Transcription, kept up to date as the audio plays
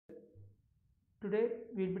Today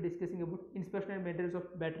we will be discussing about inspection and maintenance of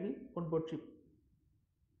battery on board ship.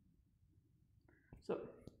 So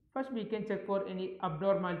first we can check for any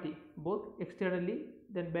abnormality both externally,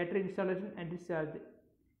 then battery installation and discharge.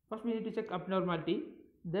 First we need to check abnormality,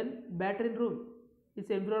 then battery room, its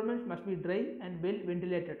environment must be dry and well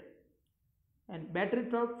ventilated, and battery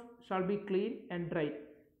tops shall be clean and dry,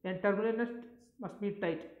 and terminal nuts must be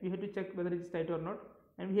tight. We have to check whether it is tight or not,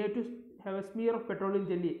 and we have to have a smear of petroleum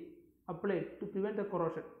jelly applied to prevent the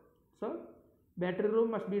corrosion. So battery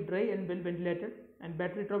room must be dry and well ventilated, and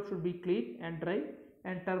battery top should be clean and dry,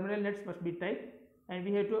 and terminal nuts must be tight, and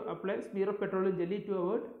we have to apply smear of petroleum jelly to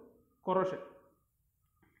avoid corrosion.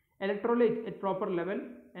 Electrolyte at proper level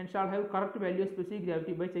and shall have correct value of specific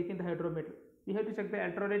gravity by checking the hydrometer. We have to check the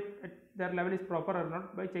electrolyte at their level is proper or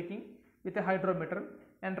not by checking with a hydrometer,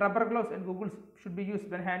 and rubber gloves and goggles should be used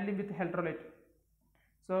when handling with electrolyte.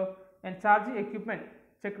 So, and charging equipment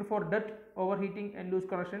checked for dirt, overheating and loose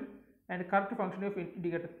connection, and correct functioning of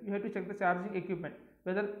indicator. You have to check the charging equipment,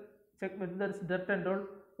 whether there is dirt and all,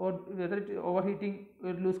 or whether it is overheating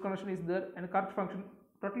or loose connection is there, and correct function.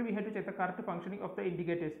 Totally we have to check the correct functioning of the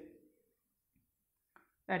indicators.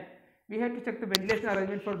 And we have to check the ventilation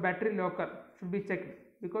arrangement for battery locker should be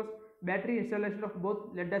checked, because battery installation of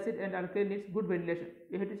both lead acid and alkaline needs good ventilation.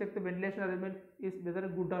 We have to check the ventilation arrangement is whether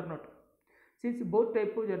good or not. Since both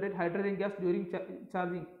types generate hydrogen gas during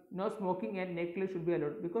charging, no smoking and neck clean should be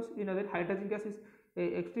allowed, because we know that hydrogen gas is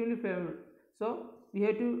extremely flammable. So we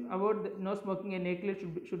have to avoid no smoking and neck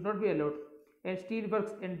clean should not be allowed. And steel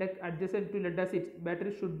works and deck adjacent to lead acid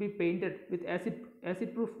batteries should be painted with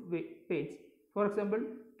acid proof paints. For example,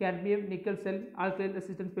 cadmium, nickel, cell, alkaline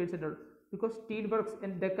resistant paints and all. Because steel works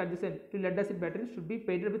and deck adjacent to lead acid batteries should be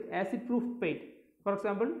painted with acid proof paint. For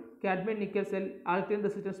example, cadmium, nickel, cell, alkaline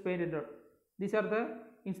resistance paint and all. These are the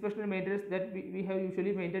inspection and maintenance that we have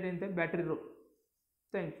usually maintained in the battery room.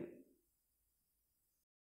 Thank you.